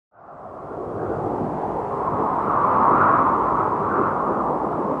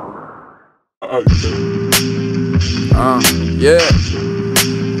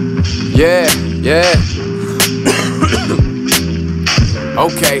Yeah.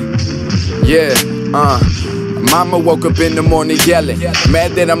 Okay, yeah, Mama woke up in the morning yelling,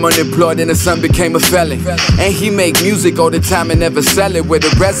 mad that I'm unemployed and the son became a felon. And he make music all the time and never sell it. With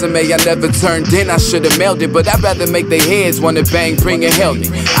a resume I never turned in, I should've mailed it. But I'd rather make their heads wanna bang, bring and help me.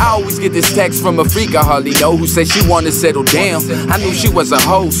 I always get this text from a freak I hardly know, who said she wanna settle down. I knew she was a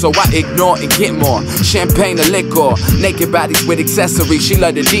hoe, so I ignore and get more champagne or liquor, naked bodies with accessories, she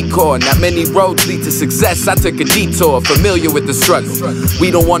loved the decor. Not many roads lead to success, I took a detour, familiar with the struggle.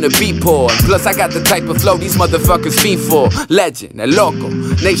 We don't wanna be poor, plus I got the type of flow these motherfuckers fiend for. Legend and local,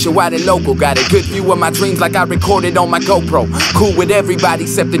 nationwide and local. Got a good view of my dreams like I recorded on my GoPro. Cool with everybody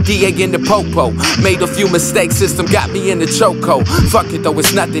except the DA and the Popo. Made a few mistakes, system got me in the chokehold. Fuck it though,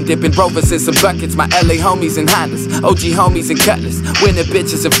 it's nothing, dipping Rovers in some buckets. My LA homies and Hondas, OG homies and Cutlass. Winning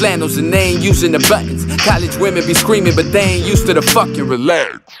bitches and flannels and they ain't using the buttons. College women be screaming but they ain't used to the fucking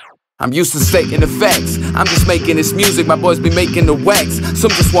relax. I'm used to stating the facts. I'm just making this music, my boys be making the wax.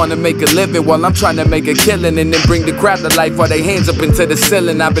 Some just wanna make a living while I'm trying to make a killing, and then bring the crowd to life while they hands up into the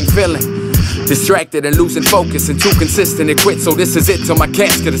ceiling. I've been feeling distracted and losing focus and too consistent and quit, so this is it till my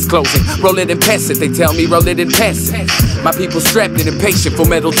casket is closing. Roll it and pass it, they tell me roll it and pass it. My people strapped and impatient for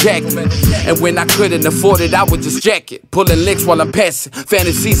metal jacket, and when I couldn't afford it I would just jack it. Pulling licks while I'm passing,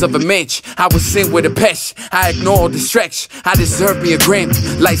 fantasies of a match. I was sing with a passion, I ignore all distraction. I deserve me a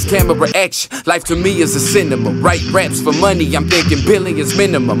Grammy, lights, camera, action. Life to me is a cinema, write raps for money, I'm thinking billions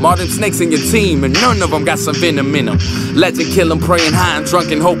minimum. All them snakes in your team and none of them got some venom in them. Legend kill 'em, praying high and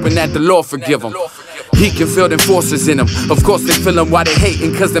drunk and hoping that the Lord forgive him. He can feel them forces in him. Of course they feel him while they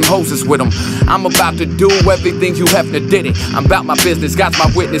hating cause them hoes is with him. I'm about to do everything you haven't did it. I'm about my business, God's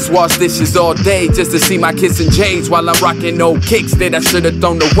my witness. Wash dishes all day just to see my kids and J's while I'm rocking old kicks that I should've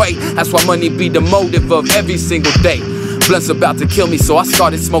thrown away. That's why money be the motive of every single day. Blunt's about to kill me so I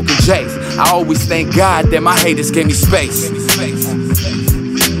started smoking J's. I always thank God that my haters gave me space.